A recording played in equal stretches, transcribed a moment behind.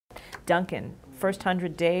Duncan, first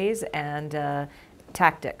 100 days and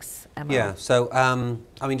tactics. Emma. Yeah, so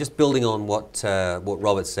I mean, just building on what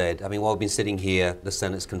Robert said, I mean, while we've been sitting here, the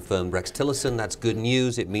Senate's confirmed Rex Tillerson. That's good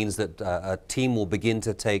news. It means that a team will begin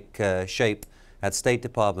to take shape at State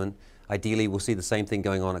Department. Ideally, we'll see the same thing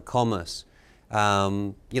going on at Commerce.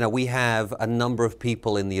 You know, we have a number of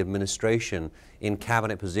people in the administration in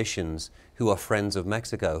cabinet positions who are friends of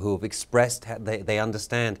Mexico, who have expressed they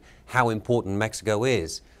understand how important Mexico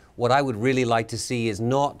is. What I would really like to see is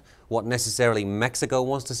not what necessarily Mexico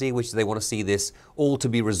wants to see, which is they want to see this all to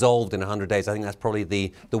be resolved in 100 days. I think that's probably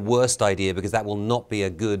the worst idea, because that will not be a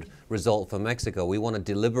good result for Mexico. We want to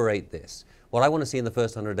deliberate this. What I want to see in the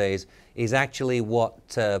first 100 days is actually what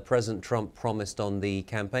President Trump promised on the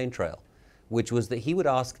campaign trail, which was that he would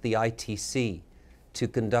ask the ITC to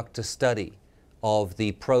conduct a study of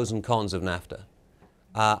the pros and cons of NAFTA.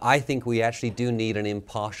 I think we actually do need an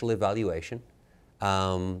impartial evaluation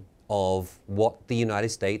of what the United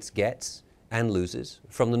States gets and loses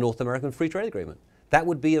from the North American Free Trade Agreement. That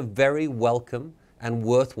would be a very welcome and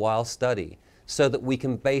worthwhile study, so that we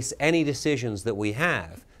can base any decisions that we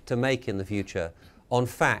have to make in the future on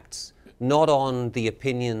facts, not on the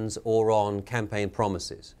opinions or on campaign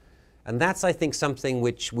promises. And that's, I think, something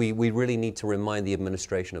which we really need to remind the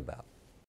administration about.